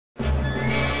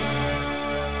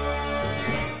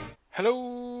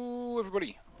Hello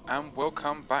everybody and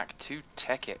welcome back to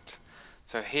Tekkit.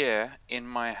 So here in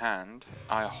my hand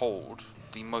I hold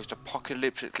the most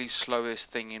apocalyptically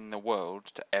slowest thing in the world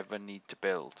to ever need to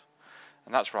build.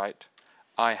 And that's right,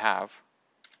 I have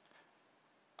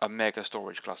a mega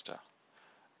storage cluster.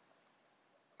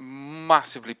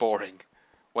 Massively boring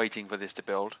waiting for this to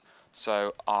build.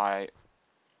 So I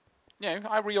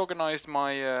reorganized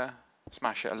my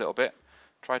smasher a little bit.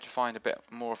 Tried to find a bit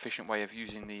more efficient way of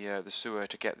using the sewer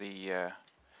to get the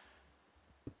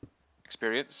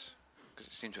experience, because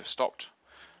it seemed to have stopped.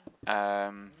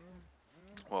 What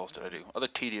else did I do? Other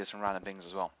tedious and random things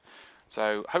as well.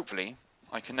 So hopefully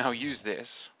I can now use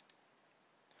this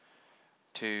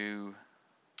to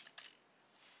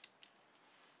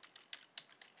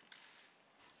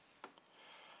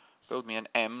build me an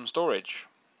M storage.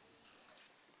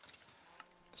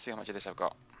 Let's see how much of this I've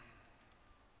got.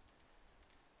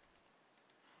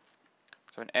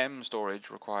 So an M storage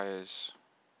requires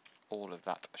all of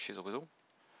that shizzle whizzle.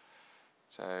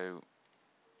 So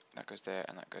that goes there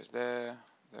and that goes there.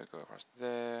 They'll go across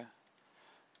there.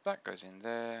 That goes in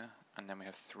there. And then we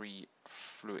have 3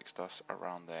 fluic stuffs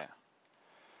around there.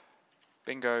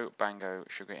 Bingo, bango,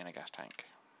 sugar in a gas tank.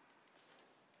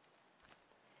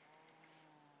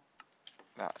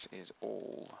 That is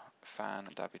all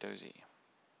fan-dabby-dozy.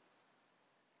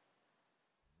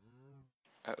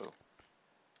 Uh-oh.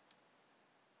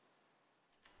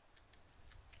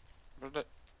 What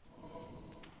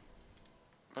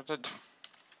did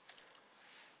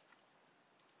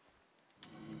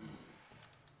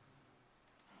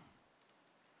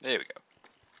There we go.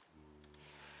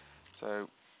 So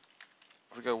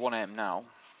if we go 1M now,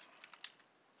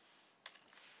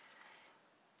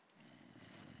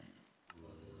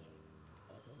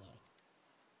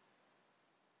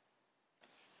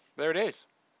 there it is.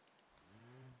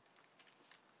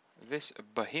 This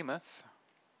behemoth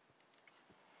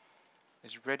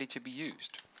is ready to be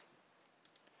used.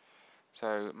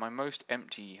 So my most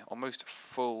empty, or most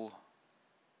full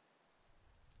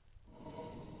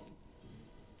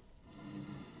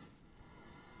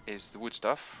is the wood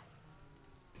stuff.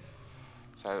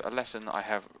 So a lesson that I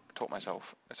have taught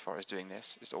myself as far as doing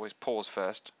this is to always pause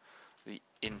first the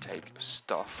intake of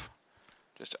stuff,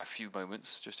 just a few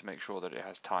moments, just to make sure that it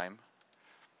has time.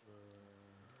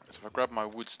 So if I grab my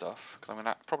wood stuff, because I'm going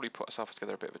to probably put myself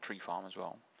together a bit of a tree farm as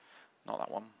well. Not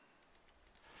that one.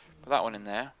 Put that one in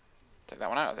there. Take that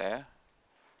one out of there.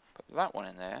 Put that one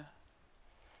in there.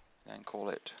 Then call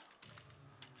it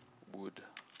wood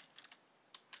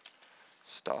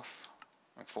stuff.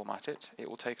 And format it. It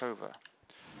will take over.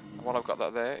 And while I've got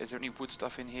that there, is there any wood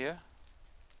stuff in here?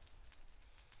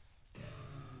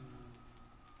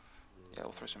 Yeah,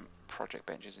 we'll throw some project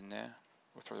benches in there.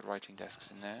 We'll throw the writing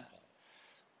desks in there.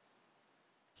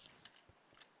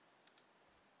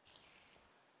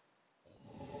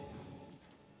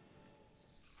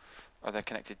 Oh, they're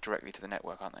connected directly to the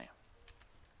network, aren't they?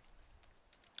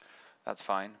 That's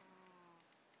fine.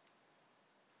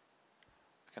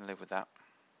 I can live with that.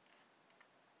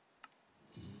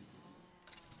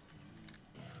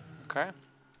 Okay.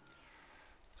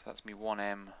 So that's me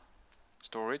 1M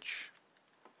storage.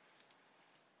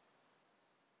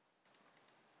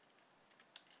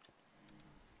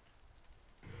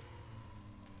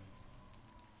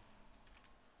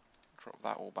 Drop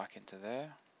that all back into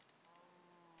there.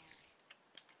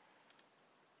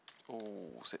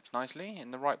 All sits nicely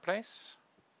in the right place.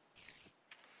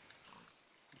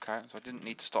 Okay, so I didn't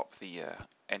need to stop the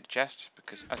end chest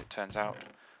because, as it turns out,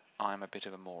 I'm a bit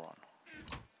of a moron.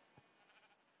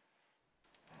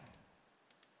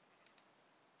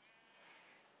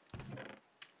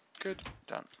 Good,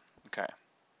 done. Okay.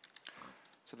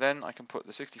 So then I can put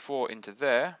the 64 into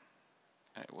there,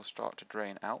 and it will start to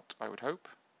drain out, I would hope.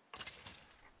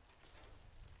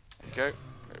 There you go.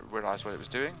 It realised what it was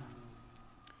doing.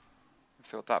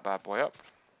 Filled that bad boy up.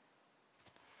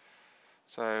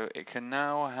 So it can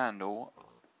now handle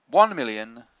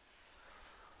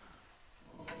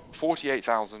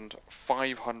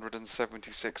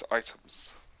 1,048,576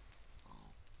 items.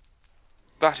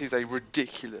 That is a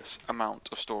ridiculous amount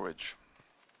of storage.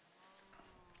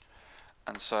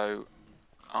 And so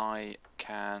I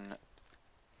can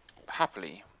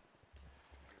happily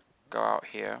go out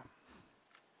here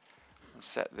and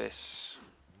set this,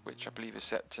 which I believe is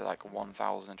set to like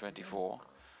 1024,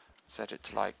 set it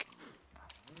to like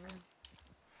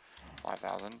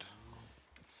 5,000,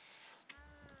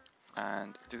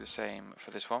 and do the same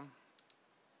for this one.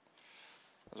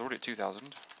 I was already at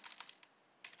 2,000.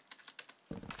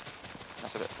 I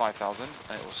set it at 5,000,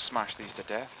 and it will smash these to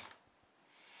death.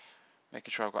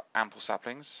 Making sure I've got ample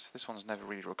saplings. This one's never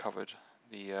really recovered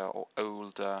the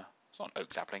old, it's not an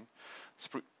oak sapling,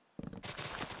 spruce.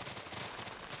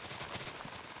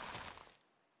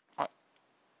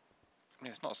 Yeah,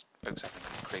 it's not oak sapling.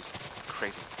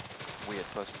 Crazy, weird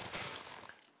person.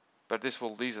 But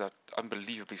these are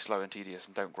unbelievably slow and tedious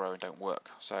and don't grow and don't work.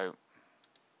 So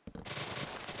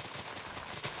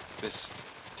this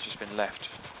has just been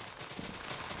left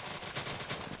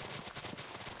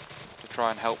to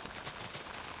try and help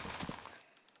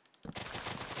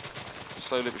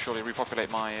slowly but surely repopulate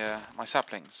my my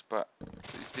saplings. But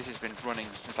this has been running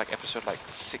since like episode like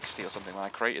 60 or something when I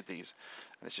created these,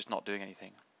 and it's just not doing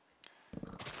anything.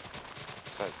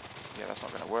 So yeah, that's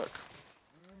not going to work.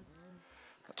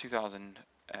 Got 2,000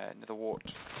 nether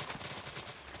wart.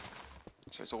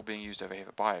 So it's all being used over here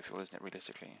for biofuel, isn't it,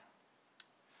 realistically?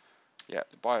 Yeah,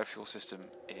 the biofuel system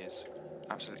is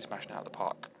absolutely smashing it out of the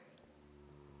park.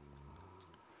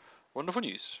 Wonderful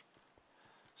news.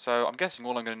 So I'm guessing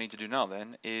all I'm going to need to do now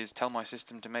then is tell my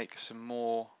system to make some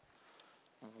more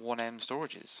 1M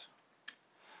storages.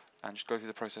 And just go through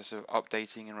the process of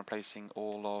updating and replacing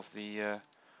all of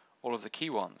the key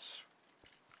ones.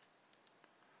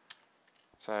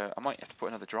 So I might have to put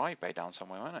another drive bay down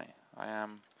somewhere, won't I? I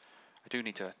do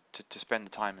need to spend the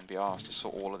time and be asked to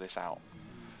sort all of this out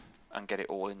and get it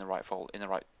all in the right fold, in the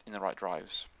right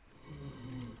drives.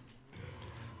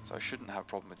 So I shouldn't have a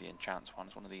problem with the enchants one.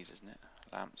 It's one of these, isn't it?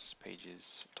 Lamps,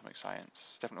 pages, atomic science.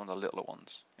 It's definitely one of the littler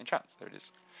ones. Enchants, there it is.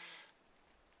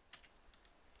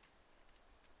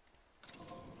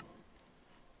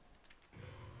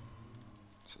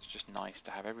 So it's just nice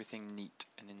to have everything neat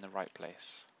and in the right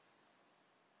place.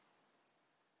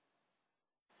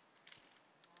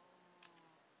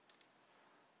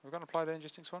 We're going to apply the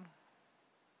logistics one.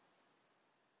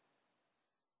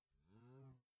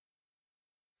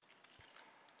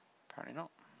 Apparently not.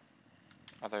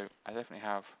 Although I definitely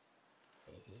have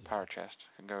power chest.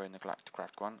 Can go in the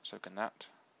Galacticraft one, so can that.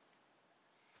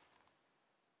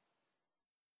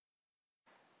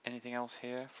 Anything else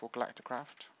here for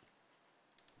Galacticraft?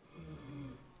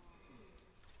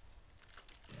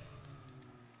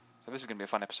 So this is going to be a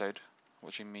fun episode,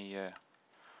 watching me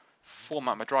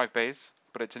format my drive bays,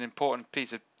 but it's an important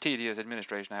piece of tedious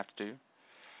administration I have to do.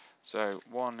 So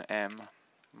 1M,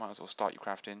 might as well start your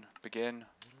crafting. Begin.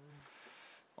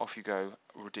 Off you go.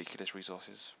 Ridiculous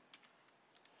resources.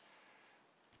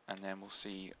 And then we'll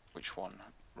see which one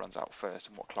runs out first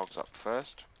and what clogs up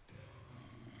first.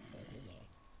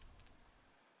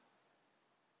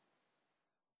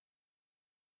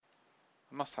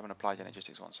 I must have an applied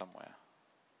energistics one somewhere.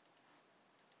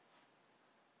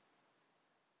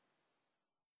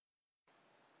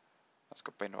 That's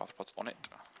got bane of arthropods on it.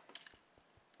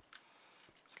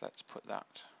 So let's put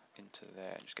that into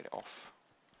there and just get it off.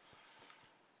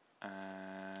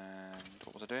 And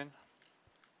what was I doing?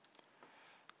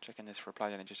 Checking this for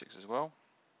applied energistics as well.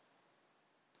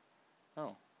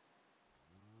 Oh.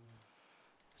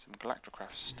 Some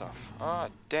Galacticraft stuff. Ah,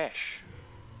 Dash.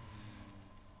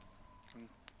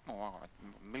 Oh wow,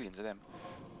 millions of them.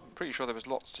 I'm pretty sure there was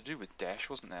lots to do with Dash,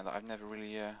 wasn't there, that I've never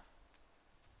really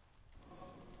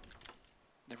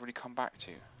come back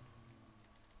to.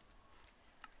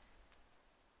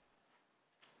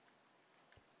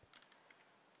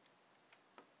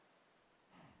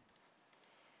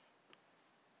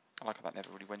 I like how that never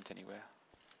really went anywhere.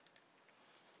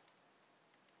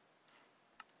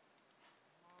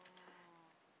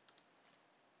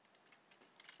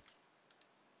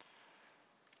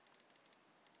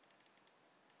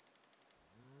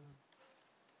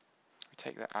 We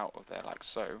take that out of there like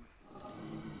so,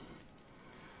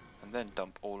 and then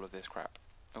dump all of this crap,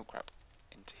 oh crap,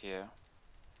 into here.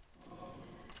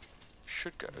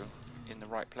 Should go in the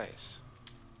right place.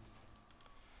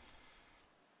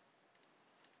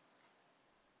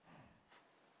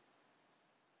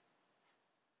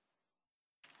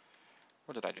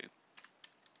 What did I do?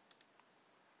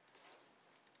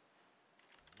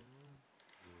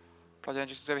 Plug in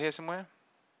just over here somewhere?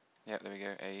 Yep, there we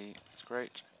go. A, that's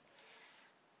great.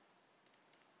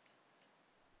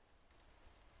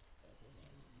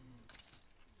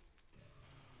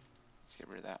 Let's get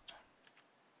rid of that.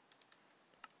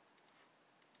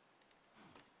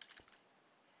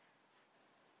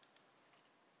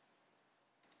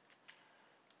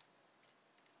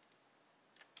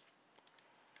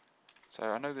 So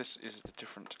I know this is a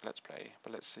different Let's Play,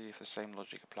 but let's see if the same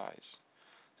logic applies.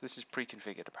 So this is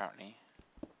pre-configured apparently.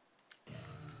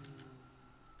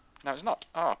 No, it's not.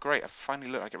 Oh, great. I finally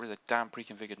looked. I get rid of the damn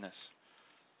pre-configuredness.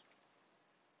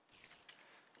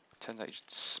 Turns out you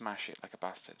just smash it like a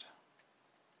bastard.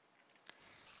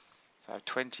 So I have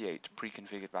 28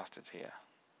 pre-configured bastards here.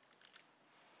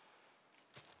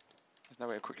 no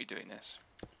way of quickly doing this.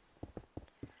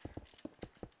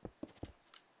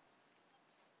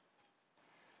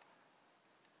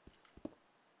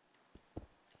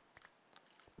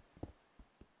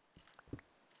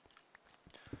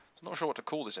 I'm not sure what to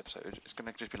call this episode. It's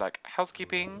going to just be like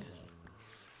housekeeping,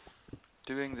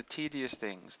 doing the tedious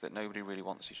things that nobody really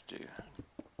wants you to do.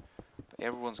 But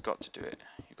everyone's got to do it.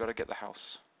 You've got to get the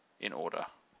house in order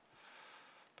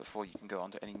before you can go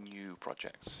on to any new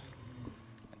projects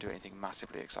and do anything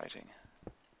massively exciting.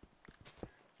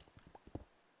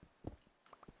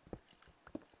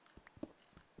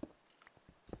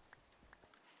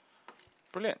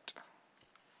 Brilliant.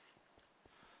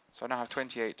 So I now have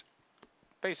 28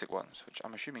 basic ones, which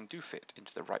I'm assuming do fit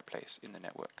into the right place in the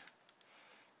network.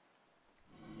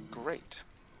 Great.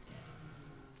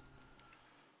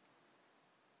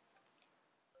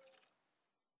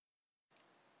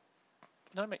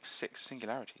 That makes 6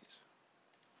 singularities.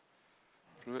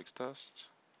 Fluix dust.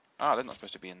 Ah, they're not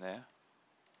supposed to be in there.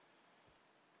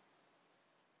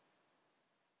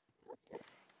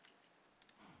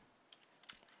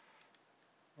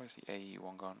 Where's the AE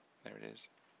one gone? There it is.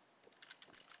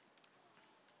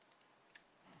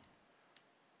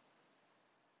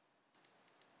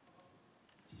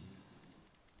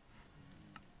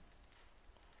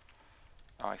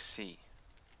 Oh, I see.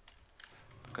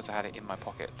 Because I had it in my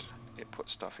pocket, it put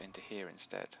stuff into here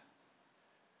instead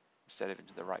of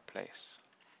into the right place.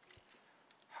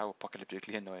 How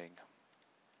apocalyptically annoying.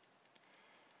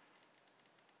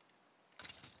 It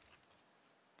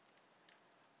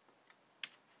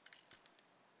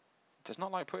does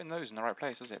not like putting those in the right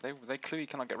place, does it? They clearly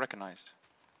cannot get recognized.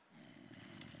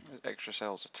 Those extra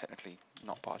cells are technically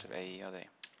not part of AE, are they?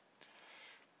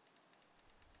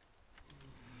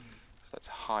 So let's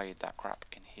hide that crap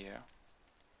in here.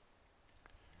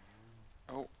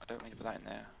 Oh, I don't mean to put that in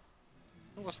there.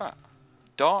 Oh, what's that?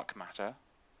 Dark matter?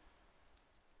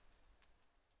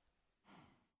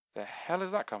 The hell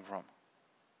has that come from?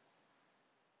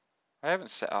 I haven't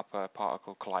set up a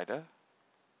particle collider.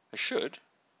 I should,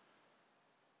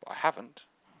 but I haven't.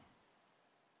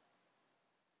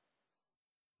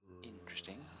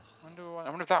 Interesting. I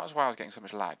wonder if that was why I was getting so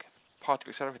much lag.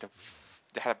 Particle accelerator,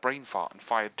 they had a brain fart and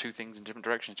fired 2 things in different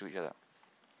directions to each other.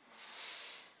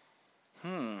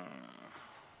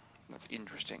 That's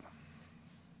interesting.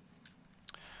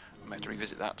 I might have to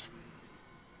revisit that.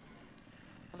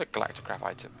 Another galactograph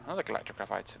item, another galactograph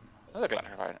item, another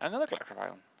galactograph item, another galactograph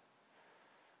item.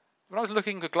 When I was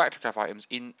looking at galactograph items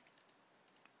in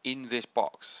this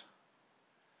box,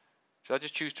 should I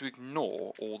just choose to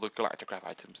ignore all the galactograph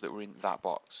items that were in that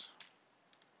box?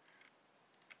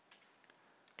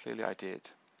 Clearly I did.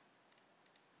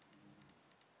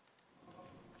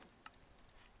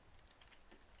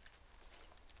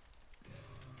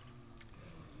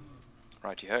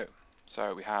 Righty-ho.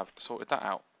 So we have sorted that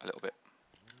out a little bit.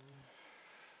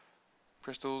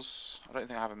 Crystals. I don't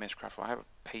think I have a miscraft one. I have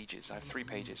pages. I have 3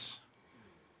 pages.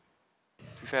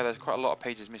 To be fair, there's quite a lot of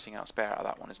pages missing out spare out of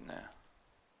that one, isn't there?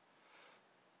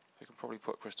 We can probably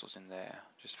put crystals in there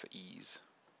just for ease.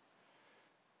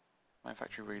 Mine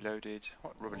factory reloaded.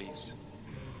 What? Rubber leaves.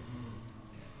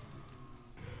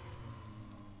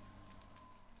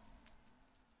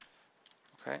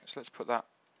 Okay, so let's put that.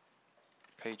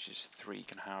 Pages 3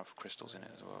 can have crystals in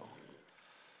it as well,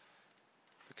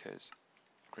 because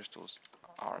crystals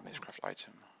are a miscraft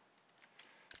item.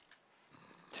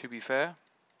 To be fair,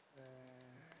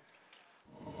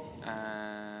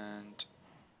 and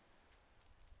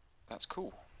that's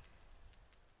cool.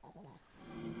 I'm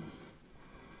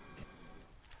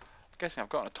guessing I've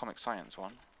got an atomic science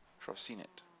one. I'm sure I've seen it.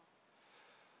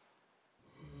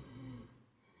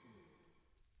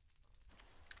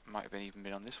 Might have even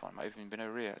been on this one. Might have even been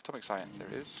over here. Atomic science. There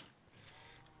it is.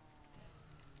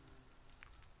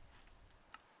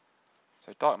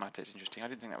 So dark matter is interesting. I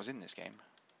didn't think that was in this game.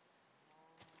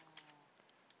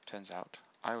 Turns out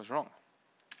I was wrong.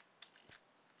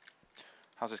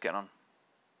 How's this getting on?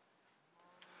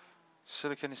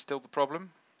 Silicon is still the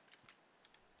problem.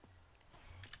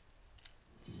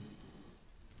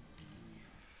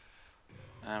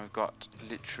 And we've got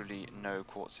literally no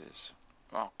quartzes.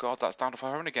 Oh god, that's down to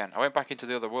 500 again. I went back into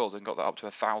the other world and got that up to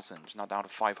 1,000. It's now down to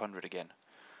 500 again.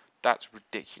 That's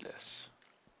ridiculous.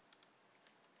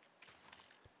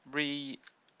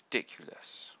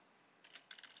 Ridiculous.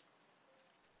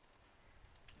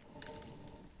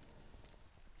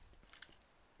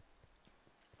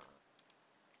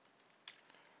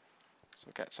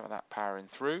 So get some of that powering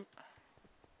through.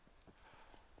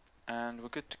 And we're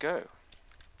good to go.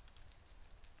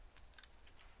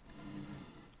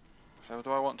 So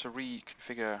do I want to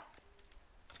reconfigure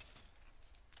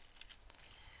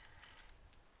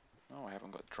Oh, I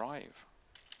haven't got drive.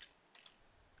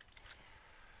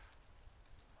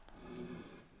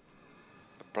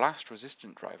 A blast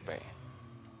resistant drive bay.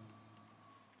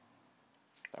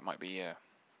 That might be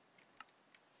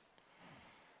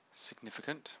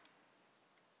significant.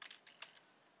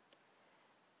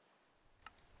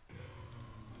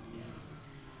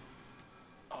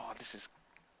 Oh, it's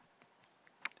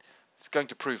going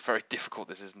to prove very difficult,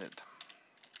 this, isn't it?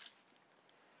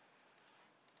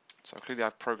 So clearly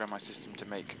I've programmed my system to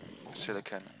make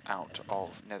silicon out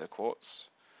of nether quartz,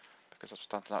 because that's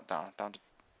down to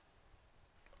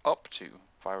up to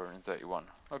 531.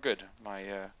 Oh good, my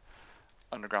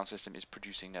underground system is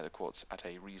producing nether quartz at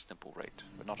a reasonable rate,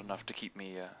 but not enough to keep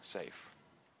me safe.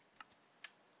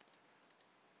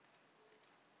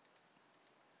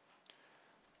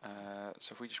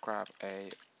 So if we just grab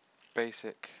a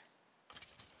basic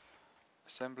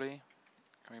assembly,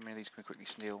 how many of these can we quickly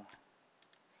steal?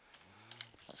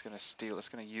 That's going to steal, that's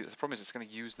going to use, the problem is it's going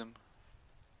to use them.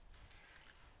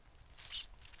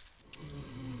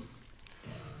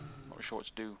 Not really sure what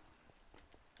to do.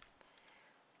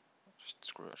 Just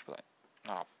screw it, for that.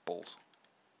 Ah, balls.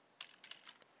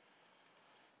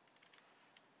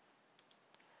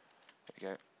 There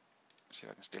we go. See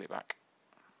if I can steal it back.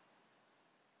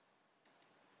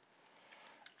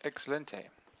 Excelente.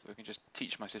 So we can just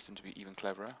teach my system to be even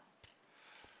cleverer.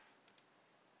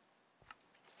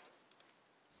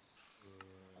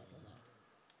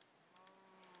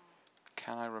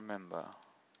 Can I remember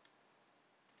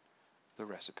the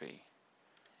recipe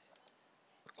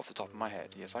off the top of my head?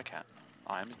 Yes, I can.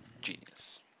 I am a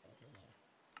genius.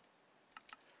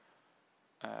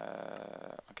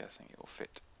 I'm guessing it will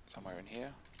fit somewhere in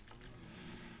here.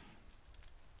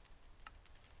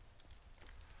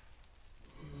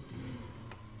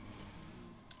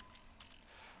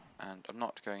 And I'm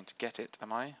not going to get it,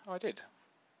 am I? Oh, I did.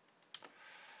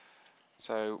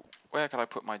 So where can I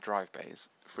put my drive bays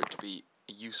for it to be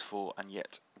a useful and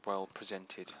yet well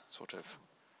presented sort of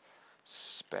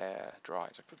spare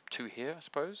drives? I put 2 here, I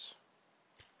suppose.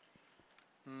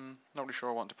 Not really sure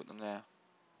I want to put them there.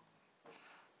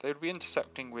 They would be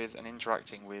intersecting with and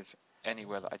interacting with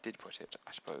anywhere that I did put it,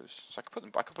 I suppose. So I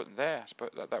could put them there. I suppose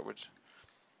that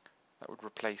would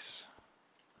replace.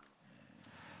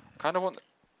 I kind of want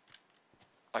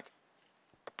like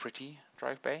a pretty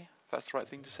drive bay, if that's the right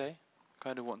thing to say. I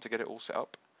kind of want to get it all set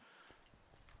up.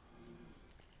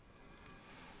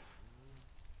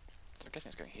 So I'm guessing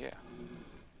it's going here.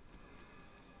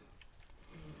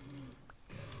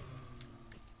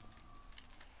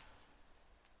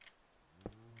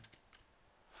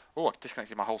 Oh, I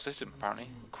disconnected my whole system apparently.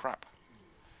 Crap.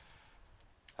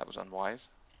 That was unwise.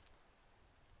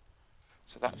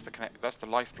 So that's the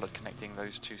lifeblood connecting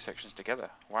those 2 sections together.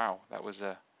 Wow, that was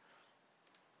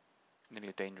nearly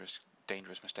a dangerous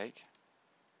mistake.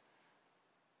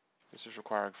 This is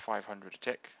requiring 500 a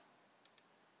tick.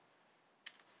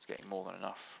 It's getting more than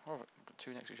enough. Oh, I've got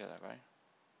 2 next to each other, right?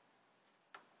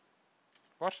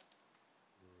 What?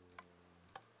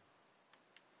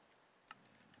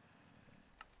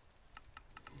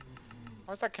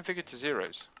 Why is that configured to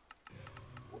zeros?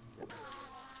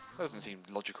 That doesn't seem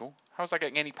logical. How is that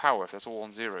getting any power if that's all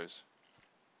on zeros?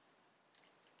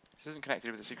 This isn't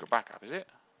connected with the secret backup, is it?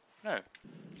 No.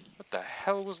 What the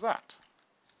hell was that?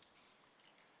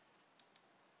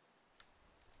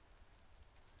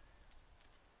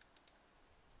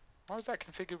 Why is that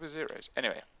configured with zeros?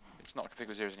 Anyway, it's not configured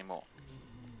with zeros anymore.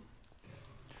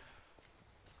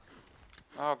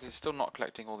 Oh, this is still not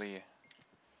collecting all the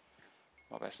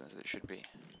mob essence that it should be.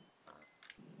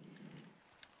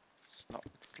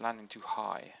 It's landing too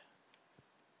high.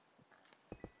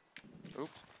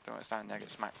 Oops, don't want to stand there and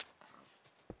get smacked.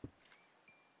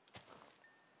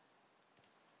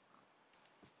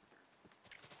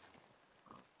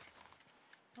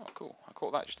 Oh, cool. I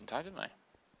caught that just in time, didn't I?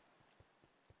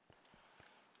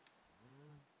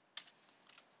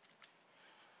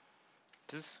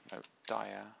 No,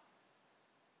 dire.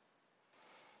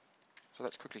 So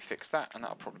let's quickly fix that, and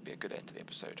that'll probably be a good end to the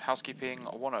episode. Housekeeping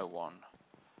 101.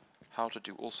 How to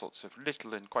do all sorts of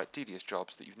little and quite tedious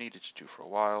jobs that you've needed to do for a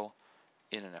while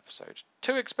in an episode.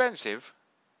 Too expensive?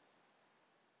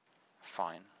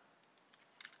 Fine.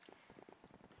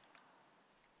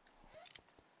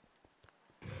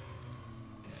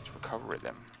 Let's recover it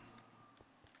then.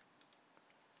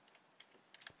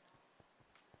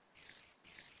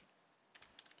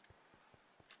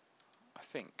 I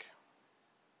think.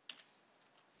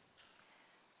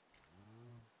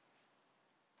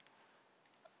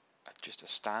 Just a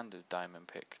standard diamond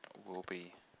pick will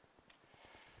be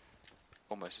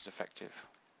almost as effective.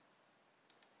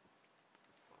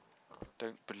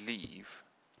 Don't believe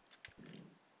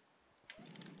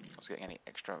was getting any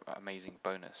extra amazing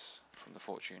bonus from the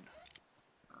fortune,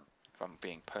 if I'm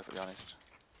being perfectly honest.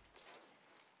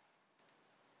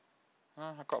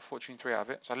 I got fortune 3 out of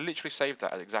it, so I literally saved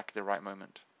that at exactly the right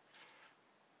moment.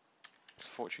 It's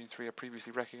fortune 3, a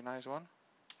previously recognized one.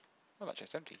 Oh, that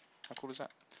chest's empty. How cool is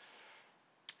that?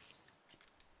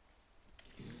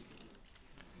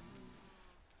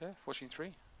 Yeah, fortune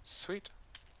 3. Sweet.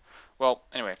 Well,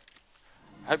 anyway,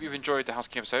 I hope you've enjoyed the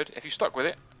housekeeping episode. If you stuck with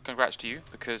it, congrats to you,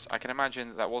 because I can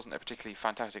imagine that wasn't a particularly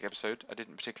fantastic episode. I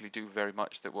didn't particularly do very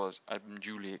much that was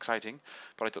unduly exciting,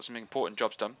 but I got some important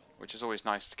jobs done, which is always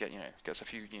nice to get, gets a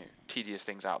few, tedious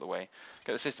things out of the way.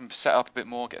 Get the system set up a bit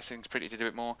more, get things pretty to do a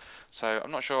bit more. So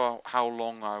I'm not sure how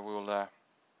long I will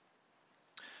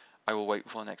wait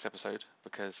for the next episode,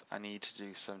 because I need to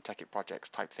do some Tekkit projects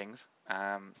type things.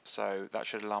 So that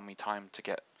should allow me time to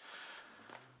get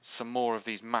some more of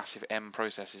these massive M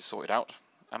processes sorted out.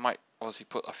 I might obviously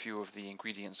put a few of the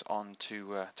ingredients on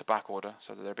to back order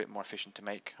so that they're a bit more efficient to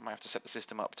make. I might have to set the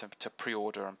system up to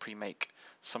pre-order and pre-make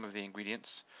some of the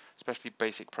ingredients, especially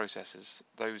basic processes.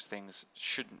 Those things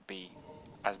shouldn't be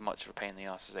as much of a pain in the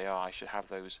ass as they are. I should have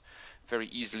those very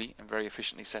easily and very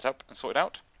efficiently set up and sorted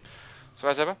out. So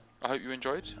as ever, I hope you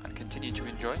enjoyed and continue to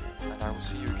enjoy, and I will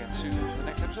see you again soon in the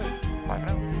next episode. Bye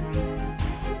for now.